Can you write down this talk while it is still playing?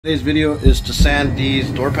Today's video is to sand these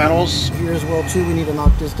door panels. Here as well too, we need to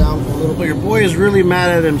knock this down a little bit. Your boy is really mad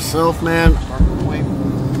at himself, man.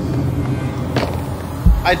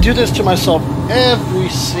 I do this to myself every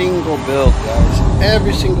single build, guys.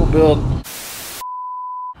 Every single build.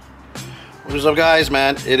 What is up, guys,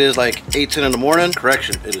 man? It is like 8:10 in the morning.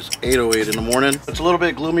 Correction, it is 8:08 in the morning. It's a little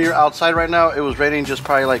bit gloomier outside right now. It was raining just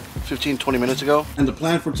probably like 15-20 minutes ago. And the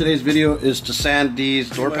plan for today's video is to sand these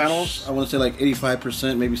door panels. I want to say like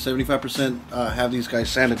 85%, maybe 75%, have these guys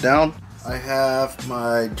sanded down. I have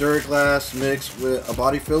my Duraglass mixed with a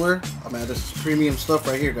body filler. Oh man, this is premium stuff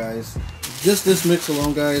right here, guys. Just this mix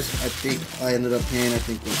alone, guys, I think I ended up paying, like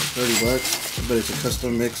 30 bucks, but it's a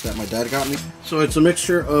custom mix that my dad got me. So it's a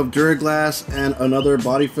mixture of Duraglass and another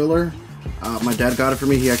body filler. My dad got it for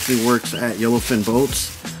me. He actually works at Yellowfin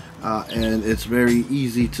Boats, and it's very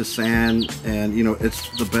easy to sand, and you know, it's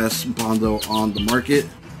the best Bondo on the market.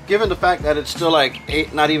 Given the fact that it's still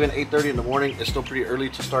like not even 8:30 in the morning, it's still pretty early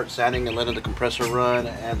to start sanding and letting the compressor run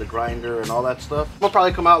and the grinder and all that stuff. We'll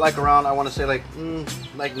probably come out like around, I want to say like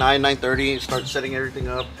 9:30, start setting everything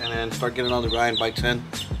up and then start getting on the grind by 10,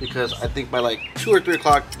 because I think by like 2 or 3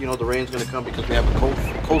 o'clock, you know, the rain's gonna come because we have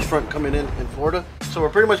a cold front coming in Florida. So we're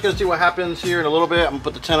pretty much gonna see what happens here in a little bit. I'm gonna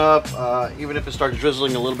put the tent up. Even if it starts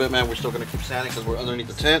drizzling a little bit, man, we're still gonna keep sanding because we're underneath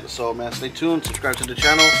the tent. So man, stay tuned, subscribe to the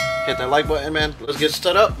channel, hit that like button, man. Let's get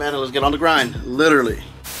set up, man, and let's get on the grind, literally.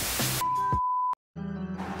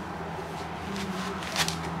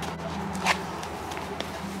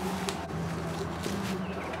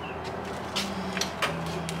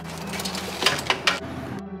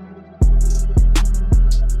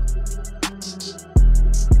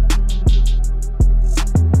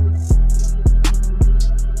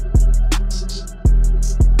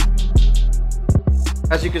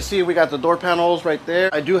 As you can see, we got the door panels right there.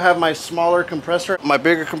 I do have my smaller compressor. My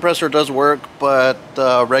bigger compressor does work, but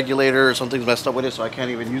the regulator or something's messed up with it, so I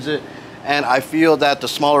can't even use it. And I feel that the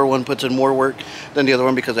smaller one puts in more work than the other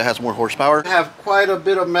one because it has more horsepower. I have quite a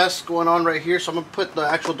bit of mess going on right here, so I'm gonna put the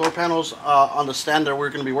actual door panels on the stand that we're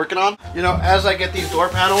gonna be working on. You know, as I get these door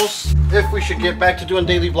panels, if we should get back to doing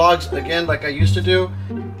daily vlogs again like I used to do,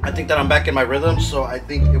 I think that I'm back in my rhythm, so I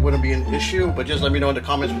think it wouldn't be an issue, but just let me know in the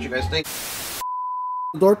comments what you guys think.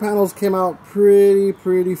 The door panels came out pretty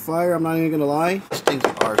fire, I'm not even gonna lie. These things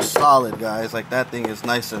are solid, guys. Like, that thing is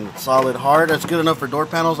nice and solid hard. That's good enough for door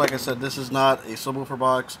panels. Like I said, this is not a subwoofer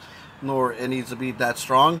box, nor it needs to be that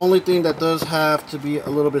strong. Only thing that does have to be a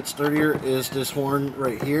little bit sturdier is this horn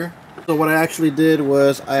right here. So what I actually did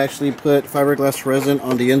was I actually put fiberglass resin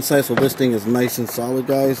on the inside, so this thing is nice and solid,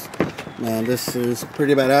 guys. Man, this is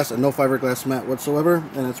pretty badass, and no fiberglass mat whatsoever,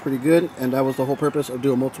 and it's pretty good. And that was the whole purpose of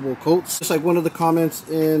doing multiple coats. Just like one of the comments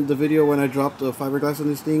in the video when I dropped the fiberglass on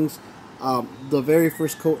these things, the very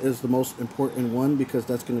first coat is the most important one because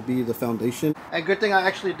that's going to be the foundation. And good thing I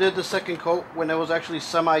actually did the second coat when it was actually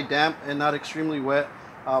semi-damp and not extremely wet,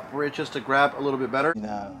 for it just to grab a little bit better.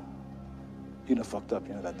 Nah, you done fucked up,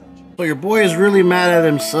 you know that, don't you? So your boy is really mad at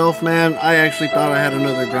himself, man. I actually thought I had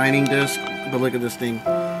another grinding disc, but look at this thing.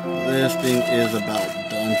 This thing is about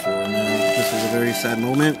done for, man. This is a very sad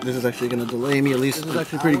moment. This is actually going to delay me at least. This is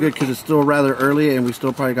actually pretty good because it's still rather early and we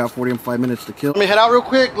still probably got 45 minutes to kill. Let me head out real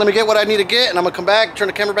quick. Let me get what I need to get and I'm going to come back, turn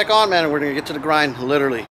the camera back on, man, and we're going to get to the grind,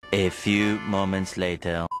 literally. A few moments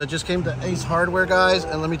later. I just came to Ace Hardware, guys,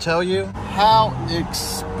 and let me tell you how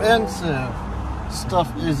expensive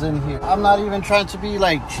stuff is in here. I'm not even trying to be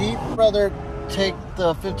like cheap. I'd rather take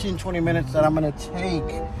the 15-20 minutes that I'm going to take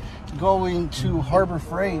going to Harbor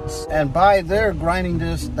Freights and buy their grinding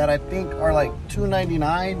discs that I think are like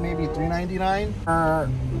 $2.99, maybe $3.99. For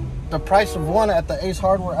the price of one at the Ace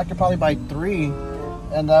Hardware, I could probably buy 3,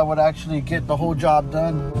 and that would actually get the whole job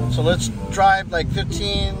done. So let's drive like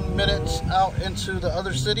 15 minutes out into the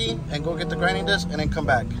other city and go get the grinding disc and then come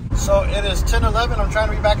back. So it is 10:11. I'm trying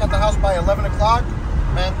to be back at the house by 11 o'clock.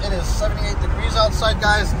 Man, it is 78 degrees outside,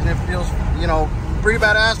 guys, and it feels, you know, pretty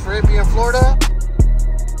badass for it being Florida.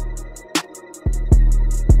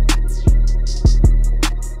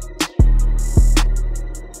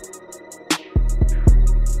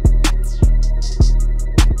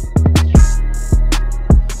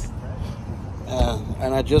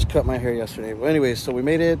 And I just cut my hair yesterday. But anyways, so we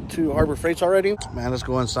made it to Harbor Freights already. Man, let's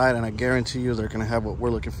go inside and I guarantee you they're gonna have what we're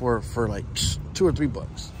looking for like 2 or 3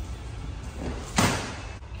 bucks.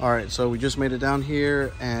 All right, so we just made it down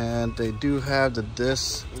here and they do have the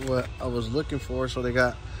discs what I was looking for. So they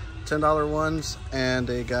got $10 ones and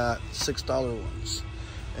they got $6 ones.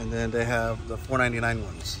 And then they have the $4.99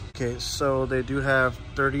 ones. Okay, so they do have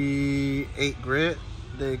 38 grit.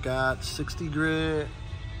 They got 60 grit,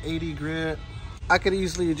 80 grit, I could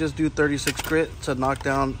easily just do 36 grit to knock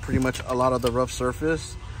down pretty much a lot of the rough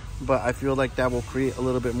surface, but I feel like that will create a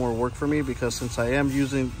little bit more work for me, because since I am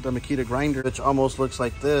using the Makita grinder, which almost looks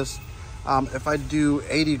like this, if I do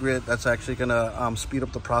 80 grit, that's actually gonna speed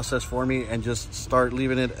up the process for me and just start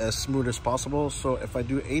leaving it as smooth as possible. So if I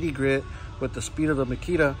do 80 grit with the speed of the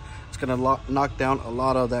Makita, it's gonna knock down a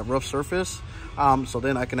lot of that rough surface. So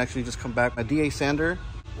then I can actually just come back my DA sander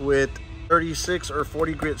with 36 or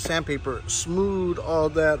 40 grit sandpaper, smooth all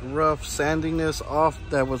that rough sandiness off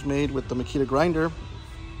that was made with the Makita grinder,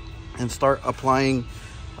 and start applying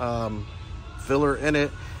filler in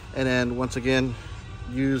it. And then once again,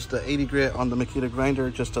 use the 80 grit on the Makita grinder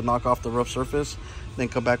just to knock off the rough surface, then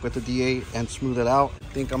come back with the DA and smooth it out. I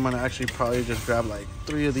think I'm gonna actually probably just grab like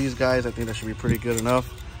 3 of these guys. I think that should be pretty good enough.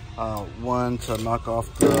 One to knock off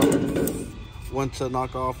the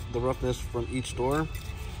roughness from each door,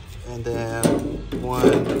 and then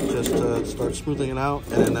one just to start smoothing it out,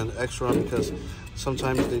 and then an extra one because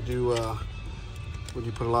sometimes they do, when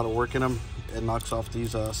you put a lot of work in them, it knocks off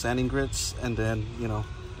these sanding grits, and then, you know,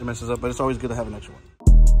 it messes up, but it's always good to have an extra one.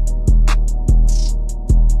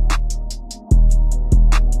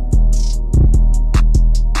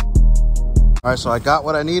 All right, so I got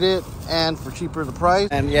what I needed, and for cheaper the price.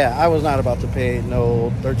 And yeah, I was not about to pay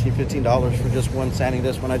no $13, $15 for just one sanding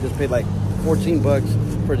disc when I just paid like 14 bucks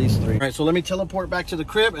for these 3. All right, so let me teleport back to the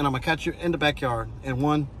crib, and I'm gonna catch you in the backyard in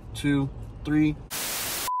 1, 2, 3.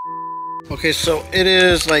 Okay, so it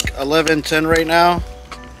is like 11:10 right now,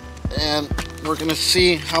 and we're gonna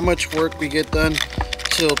see how much work we get done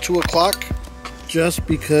till 2 o'clock, just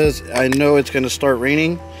because I know it's gonna start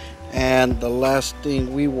raining. And the last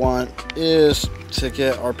thing we want is to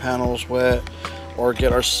get our panels wet or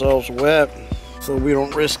get ourselves wet, so we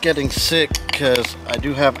don't risk getting sick, because I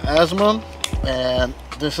do have asthma, and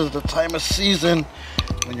this is the time of season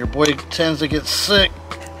when your boy tends to get sick.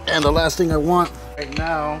 And the last thing I want right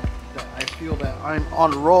now, that I feel that I'm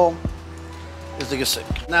on the roll, is to get sick.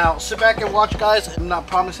 Now sit back and watch, guys. I'm not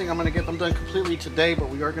promising I'm gonna get them done completely today, but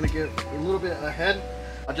we are gonna get a little bit ahead,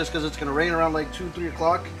 just because it's gonna rain around like 2, 3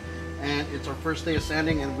 o'clock. And it's our first day of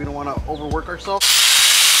sanding, and we don't want to overwork ourselves.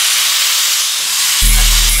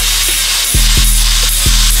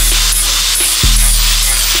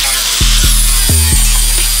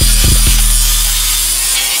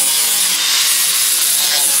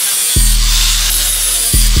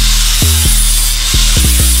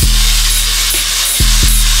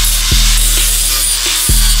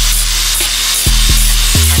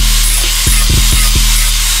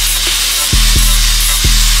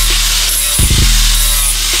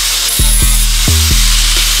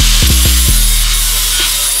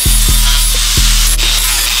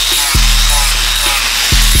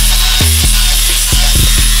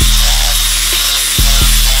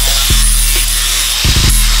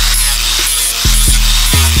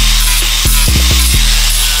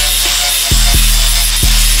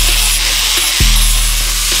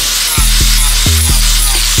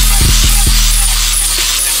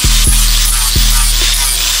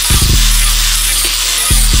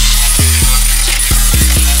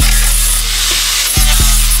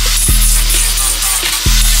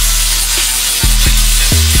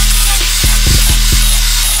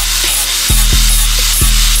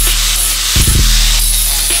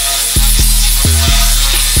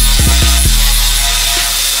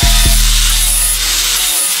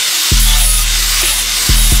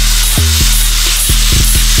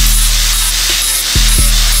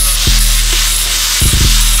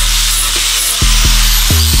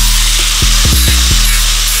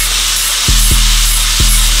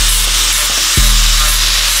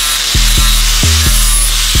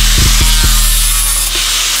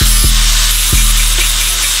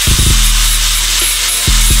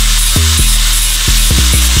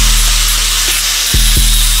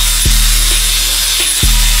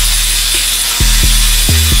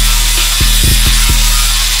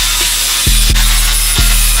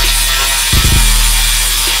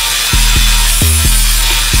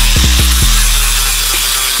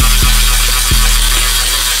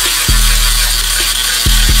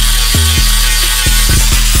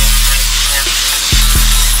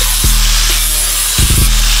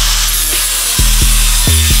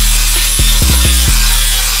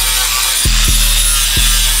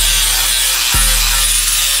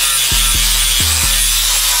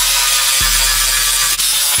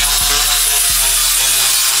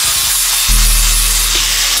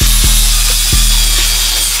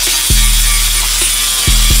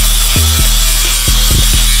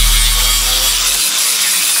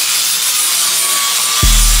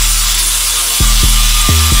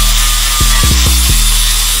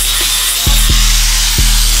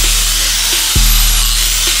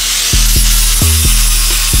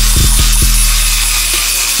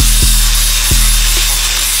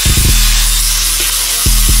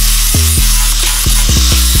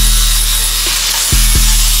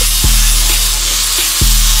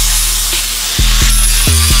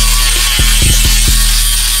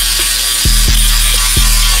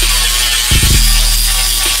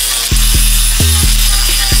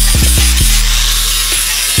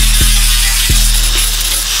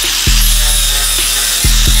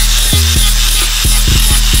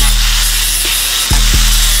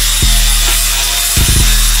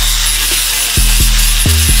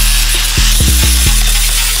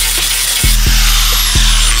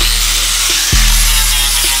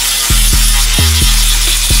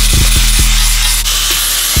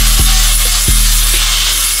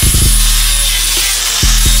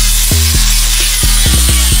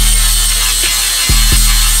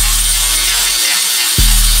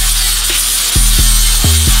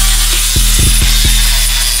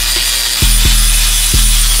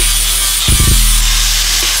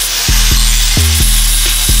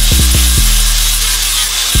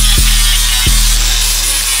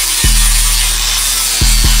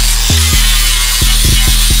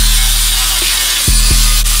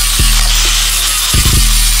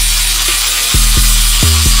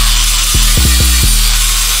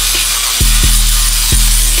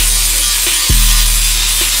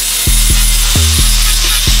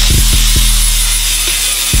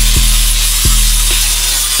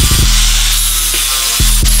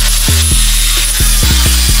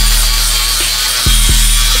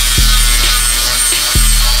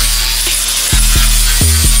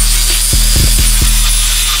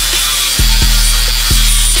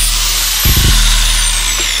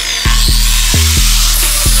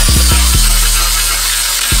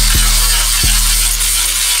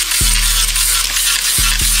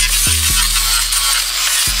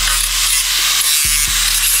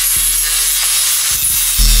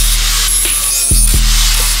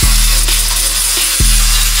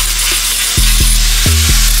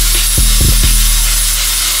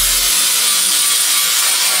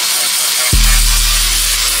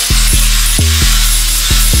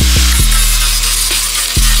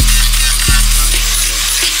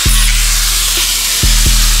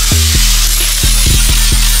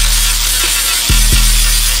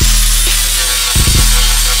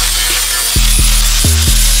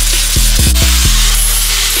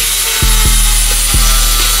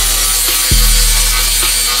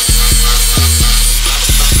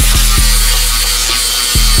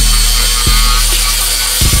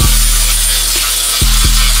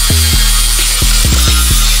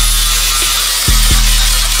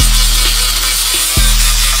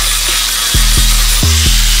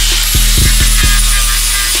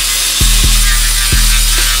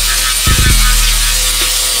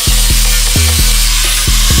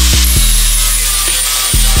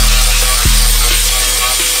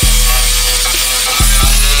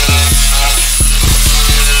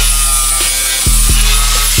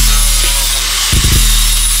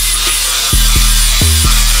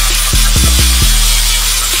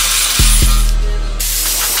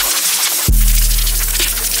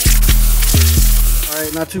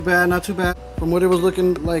 right, not too bad, not too bad. From what it was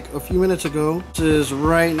looking like a few minutes ago, this is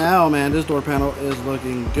right now, man, this door panel is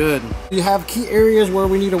looking good. You have key areas where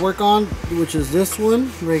we need to work on, which is this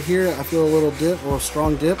one right here. I feel a little dip or a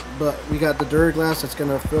strong dip, but we got the Duraglass that's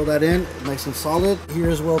gonna fill that in nice and solid. Here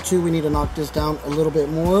as well too, we need to knock this down a little bit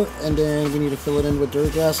more, and then we need to fill it in with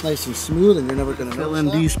Duraglass nice and smooth, and you're never gonna fill in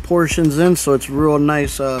these portions in, so it's real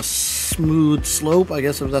nice smooth slope, I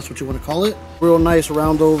guess, if that's what you want to call it. Real nice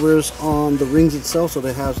roundovers on the rings itself, so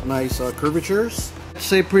they have nice curvatures. I'd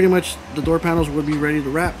say pretty much the door panels would be ready to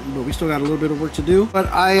wrap, but we still got a little bit of work to do. But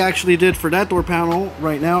I actually did for that door panel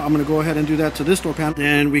right now. I'm going to go ahead and do that to this door panel.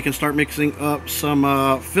 Then we can start mixing up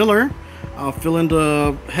some filler. I'll fill in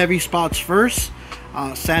the heavy spots first,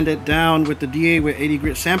 sand it down with the DA with 80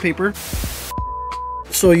 grit sandpaper.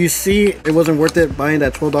 So you see, it wasn't worth it buying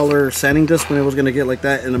that $12 sanding disc when it was going to get like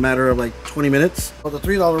that in a matter of like 20 minutes. Well, the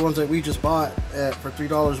 $3 ones that we just bought for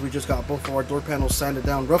 $3, we just got both of our door panels sanded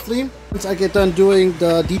down roughly. Once I get done doing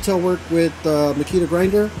the detail work with the Makita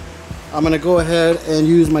grinder, I'm going to go ahead and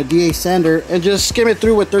use my DA sander and just skim it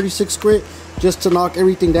through with 36 grit just to knock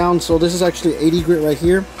everything down. So this is actually 80 grit right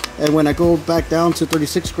here. And when I go back down to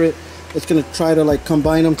 36 grit, it's going to try to like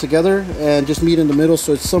combine them together and just meet in the middle,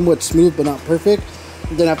 so it's somewhat smooth but not perfect.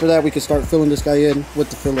 Then after that, we can start filling this guy in with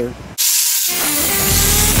the filler.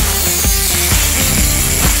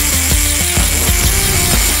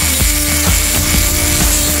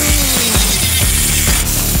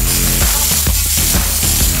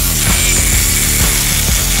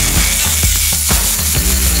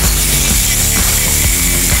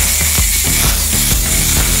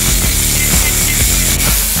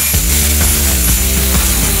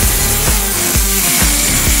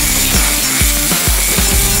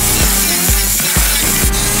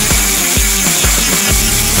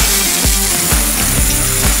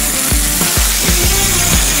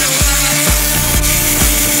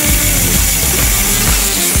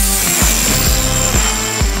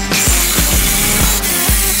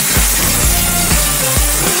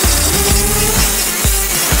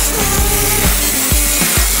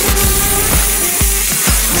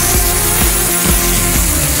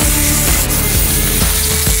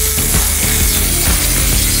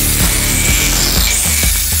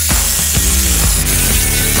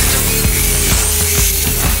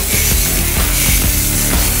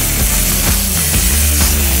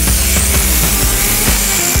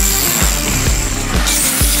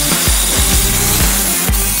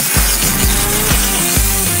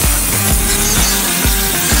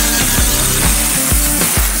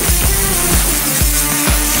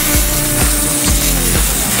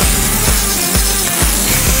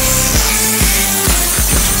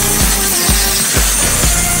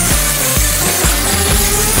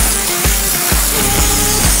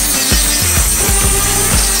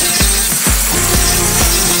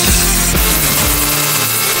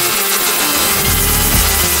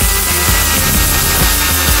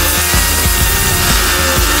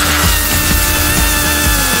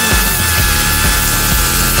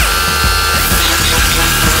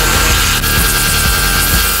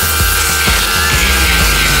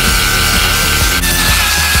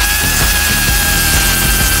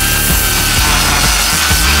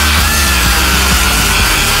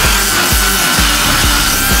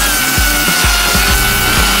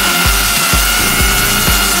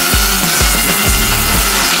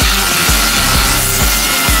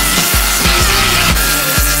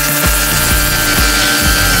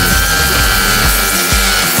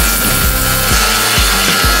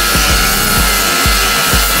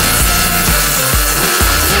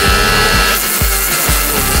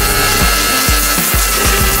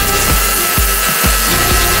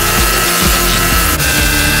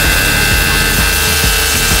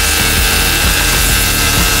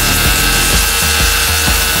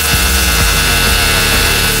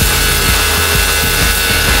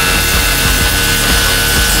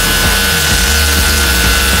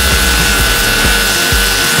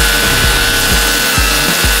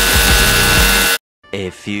 A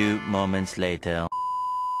few moments later.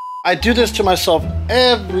 I do this to myself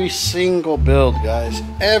every single build, guys.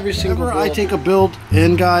 Every single build. I take a build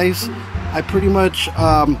in, guys, I pretty much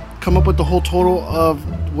come up with the whole total of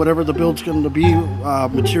whatever the build's going to be,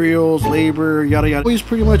 materials, labor, yada yada. I always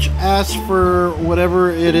pretty much ask for whatever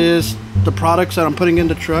it is, the products that I'm putting in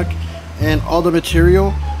the truck and all the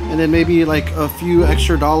material, and then maybe like a few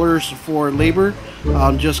extra dollars for labor,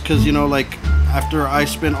 just because, you know, like after I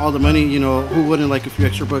spent all the money, you know, who wouldn't like a few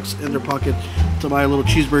extra bucks in their pocket to buy a little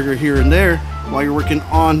cheeseburger here and there while you're working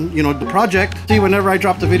on, you know, the project. See, whenever I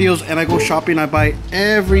drop the videos and I go shopping, I buy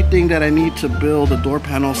everything that I need to build a door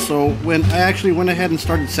panel. So when I actually went ahead and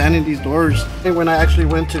started sanding these doors, and when I actually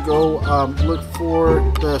went to go look for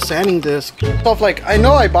the sanding disc, stuff like, I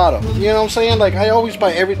know I bought them, you know what I'm saying? Like, I always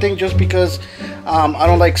buy everything just because I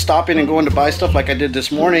don't like stopping and going to buy stuff like I did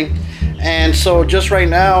this morning. And so just right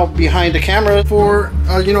now behind the camera for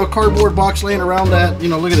you know, a cardboard box laying around that, you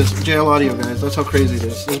know, look at this JL Audio, guys. That's how crazy it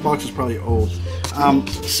is. This box is probably old.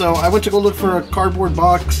 So I went to go look for a cardboard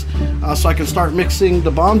box so I can start mixing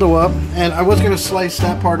the Bondo up, and I was gonna slice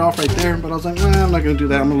that part off right there, but I was like, nah, I'm not gonna do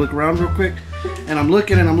that. I'm gonna look around real quick, and I'm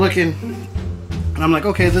looking and I'm looking, and I'm like,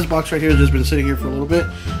 okay, this box right here has just been sitting here for a little bit.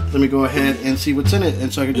 Let me go ahead and see what's in it,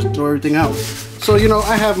 and so I can just throw everything out. So, you know,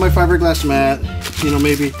 I have my fiberglass mat, you know,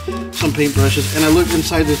 maybe some paint brushes, and I look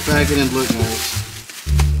inside this bag, and then look, guys,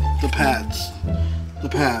 the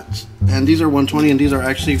pads, and these are 120, and these are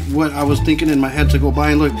actually what I was thinking in my head to go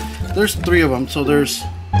buy. And look, there's 3 of them. So there's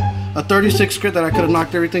a 36 grit that I could have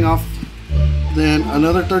knocked everything off, then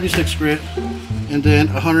another 36 grit, and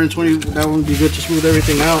then 120, that would be good to smooth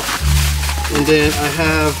everything out. And then I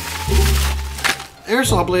have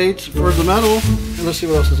airsaw blades for the metal, and let's see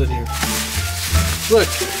what else is in here. Look,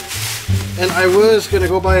 and I was gonna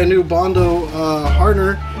go buy a new Bondo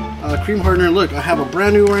hardener, cream hardener. Look, I have a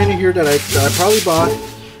brand new one in here that I probably bought,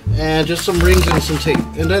 and just some rings and some tape.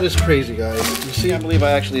 And that is crazy, guys. You see, I believe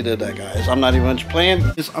I actually did that, guys. I'm not even playing.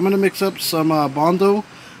 I'm gonna mix up some Bondo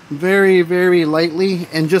very, very lightly,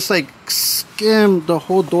 and just like skim the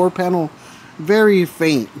whole door panel very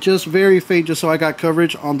faint, just very faint, just so I got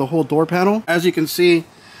coverage on the whole door panel. As you can see,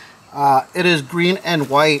 it is green and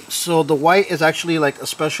white. So the white is actually like a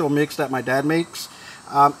special mix that my dad makes,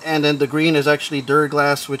 and then the green is actually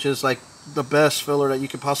Duraglass, which is like the best filler that you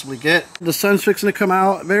could possibly get. The sun's fixing to come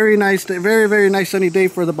out. Very nice day, very, very nice sunny day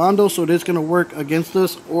for the Bondo, so it is going to work against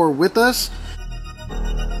us or with us.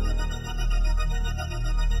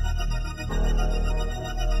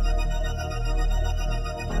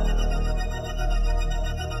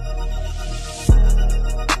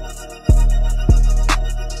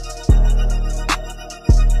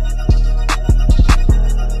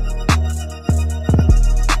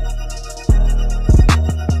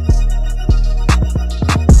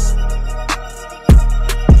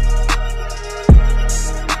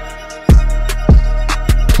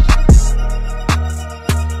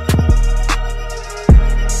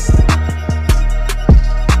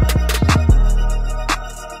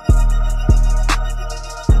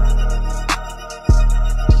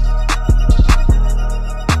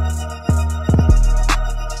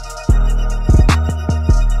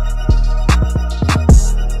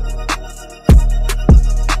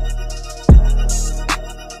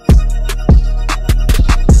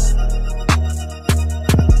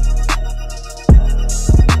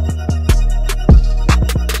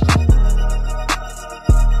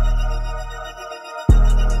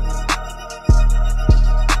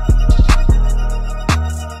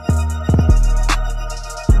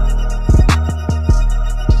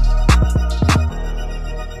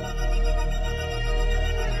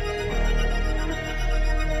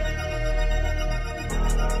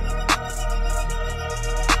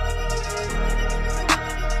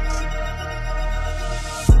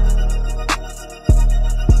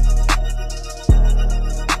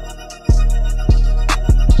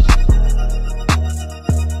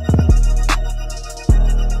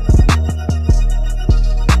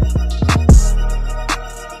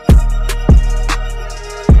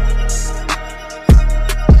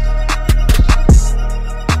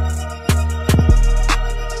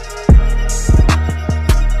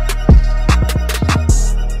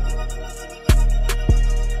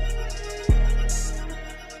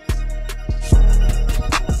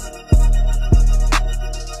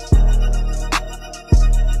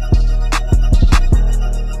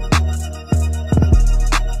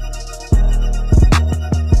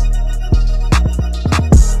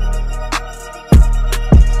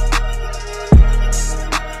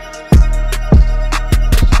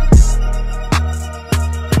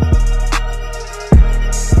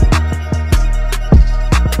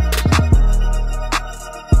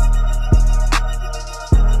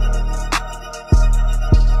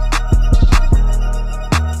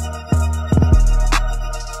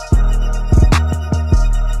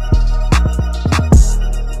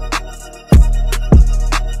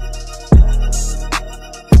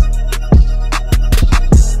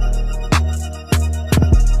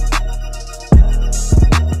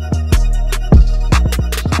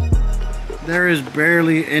 There is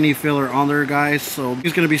barely any filler on there, guys, so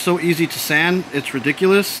it's going to be so easy to sand. It's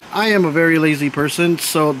ridiculous. I am a very lazy person,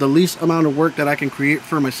 so the least amount of work that I can create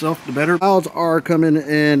for myself, the better. Clouds are coming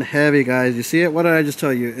in heavy, guys. You see it? What did I just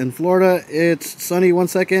tell you? In Florida, it's sunny 1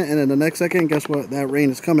 second, and then the next second, guess what? That rain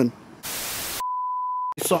is coming.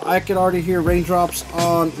 So I can already hear raindrops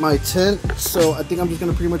on my tent, so I think I'm just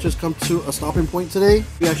going to pretty much just come to a stopping point today.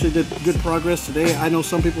 We actually did good progress today. I know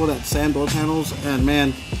some people that sand door panels, and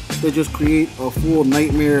man, they just create a full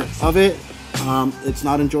nightmare of it. It's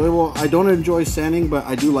not enjoyable. I don't enjoy sanding, but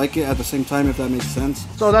I do like it at the same time, if that makes sense.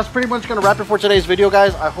 So that's pretty much going to wrap it for today's video,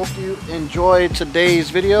 guys. I hope you enjoyed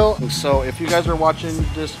today's video. So if you guys are watching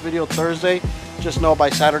this video Thursday, just know by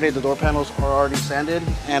Saturday the door panels are already sanded,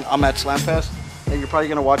 and I'm at SlamFest. And you're probably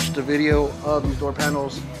gonna watch the video of these door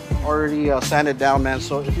panels already sanded down, man.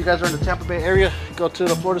 So if you guys are in the Tampa Bay area, go to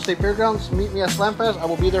the Florida State Fairgrounds, meet me at SlamFest. I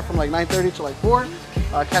will be there from like 9:30 to like 4.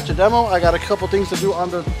 Catch a demo. I got a couple things to do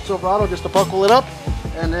on the Silverado just to buckle it up,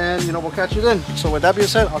 and then, you know, we'll catch you then. So with that being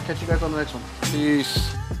said, I'll catch you guys on the next one.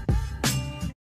 Peace.